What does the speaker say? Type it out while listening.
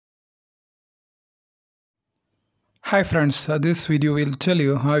Hi friends, this video will tell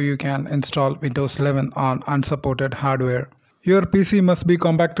you how you can install Windows 11 on unsupported hardware. Your PC must be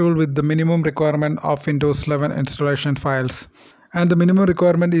compatible with the minimum requirement of Windows 11 installation files. And the minimum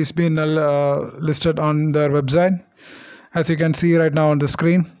requirement is being listed on their website, as you can see right now on the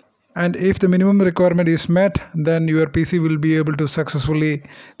screen. And if the minimum requirement is met, then your PC will be able to successfully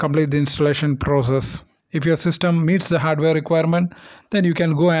complete the installation process. If your system meets the hardware requirement, then you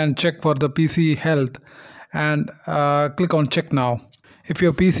can go and check for the PC health and click on check now. If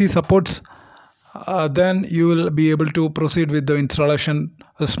your PC supports, then you will be able to proceed with the installation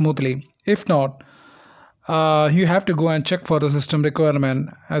smoothly. If not, you have to go and check for the system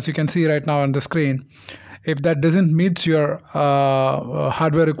requirement, as you can see right now on the screen. If that doesn't meet your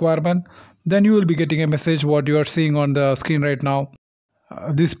hardware requirement, then you will be getting a message what you are seeing on the screen right now.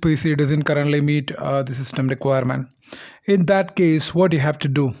 This PC doesn't currently meet the system requirement. In that case, what you have to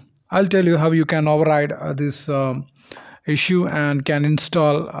do, I'll tell you how you can override this issue and can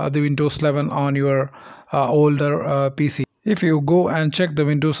install the Windows 11 on your older PC. If you go and check the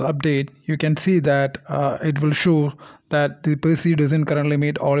Windows update, you can see that it will show that the PC doesn't currently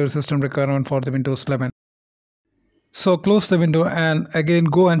meet all your system requirement for the Windows 11. So close the window and again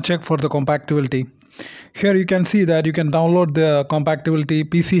go and check for the compatibility. Here you can see that you can download the compatibility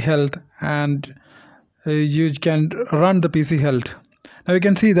PC health and you can run the PC health. Now you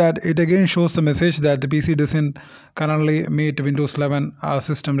can see that it again shows the message that the PC doesn't currently meet Windows 11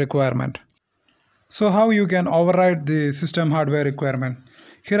 system requirement. So how you can override the system hardware requirement?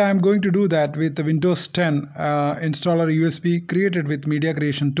 Here I am going to do that with the Windows 10 installer USB created with media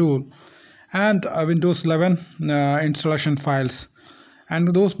creation tool and Windows 11 installation files.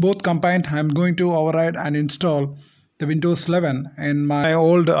 And those both combined, I am going to override and install the Windows 11 in my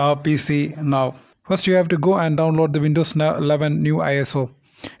old PC now. First you have to go and download the Windows 11 new ISO.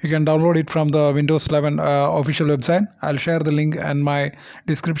 You can download it from the Windows 11 official website. I'll share the link in my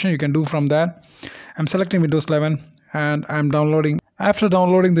description. You can do from there. I'm selecting Windows 11 and I'm downloading. After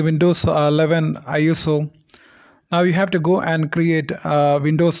downloading the Windows 11 ISO, now you have to go and create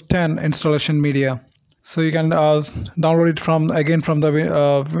Windows 10 installation media. So you can download it from the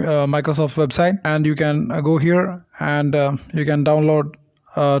Microsoft website, and you can go here and you can download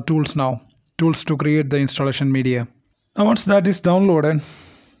tools to create the installation media. Now once that is downloaded,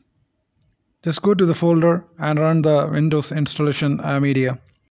 just go to the folder and run the Windows installation media.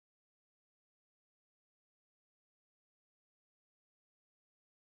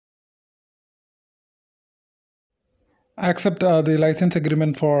 Accept the license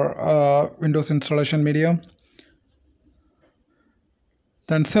agreement for Windows installation media.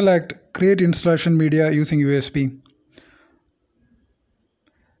 Then select create installation media using USB.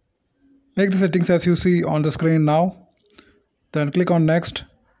 Make the settings as you see on the screen now. Then click on next.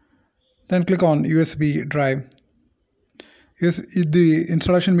 Then click on USB drive. The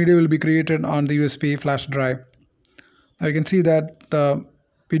installation media will be created on the USB flash drive. Now you can see that the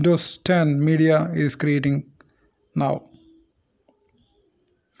Windows 10 media is creating now.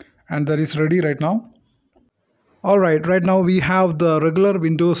 And that is ready right now. Alright, right now we have the regular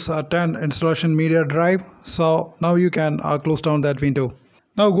Windows 10 installation media drive. So now you can close down that window.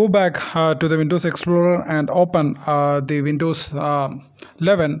 Now go back to the Windows Explorer and open the Windows 11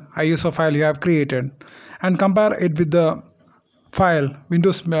 ISO file you have created and compare it with the file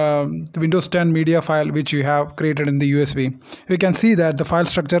Windows 10 media file which you have created in the USB. You can see that the file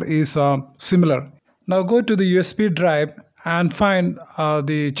structure is similar. Now go to the USB drive and find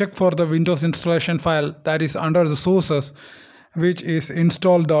check for the Windows installation file that is under the sources, which is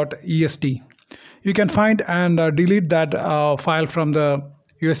install.est. You can find and delete that file from the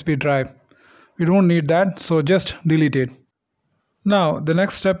USB drive. We don't need that, so just delete it. Now the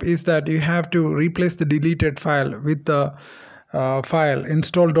next step is that you have to replace the deleted file with the file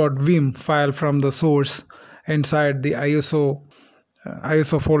install.vim file from the source inside the ISO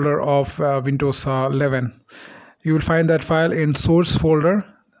folder of Windows 11. You will find that file in source folder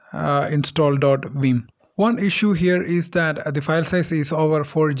install.vim. One issue here is that the file size is over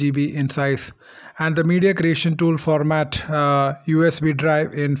 4 GB in size and the media creation tool format USB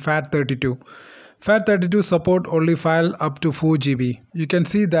drive in FAT32. FAT32 support only file up to 4 GB. You can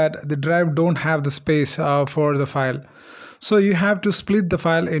see that the drive don't have the space for the file. So you have to split the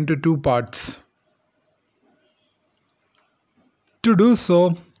file into two parts. To do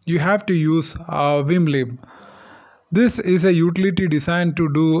so, you have to use vimlib. This is a utility designed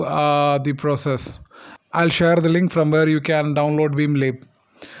to do the process. I'll share the link from where you can download vimlib.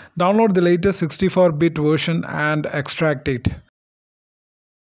 Download the latest 64-bit version and extract it.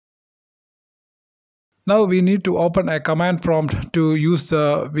 Now we need to open a command prompt to use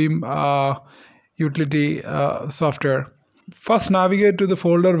the vim utility software. First, navigate to the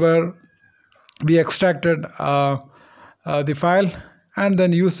folder where we extracted the file, and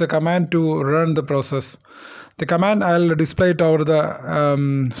then use the command to run the process. The command, I'll display it over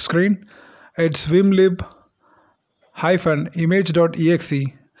the screen. It's vimlib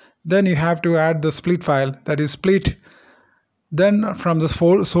 -image.exe. Then you have to add the split file, that is split. Then from the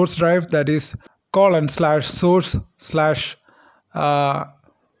source drive, that is :/source/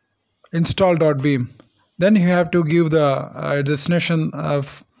 install.vim. Then you have to give the destination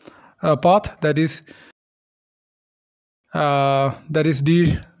of path, that is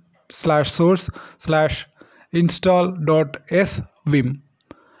d/source/install.svim,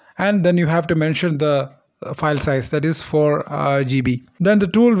 and then you have to mention the file size, that is 4 GB. Then the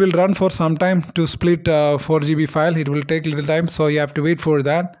tool will run for some time to split 4 GB file. It will take little time, so you have to wait for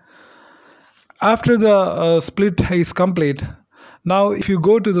that. After the split is complete, now if you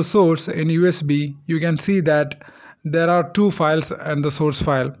go to the source in USB, you can see that there are two files and the source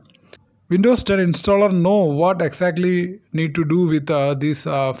file. Windows 10 installer know what exactly need to do with these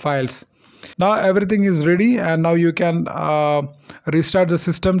files. Now everything is ready, and now you can restart the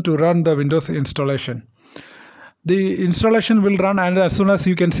system to run the Windows installation. The installation will run, and as soon as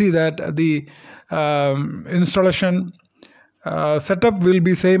you can see that the installation setup will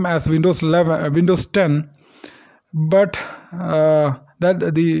be same as Windows 10, but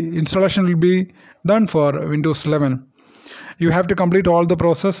that the installation will be done for Windows 11. You have to complete all the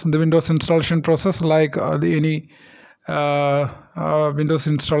process, the Windows installation process, like any Windows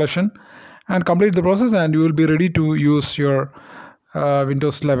installation, and complete the process, and you will be ready to use your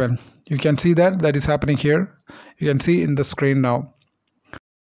Windows 11. You can see that is happening here. You can see in the screen now.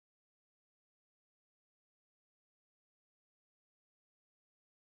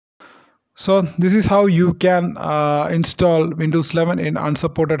 So this is how you can install Windows 11 in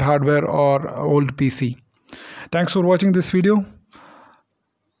unsupported hardware or old PC. Thanks for watching this video.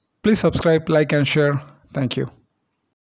 Please subscribe, like and share. Thank you.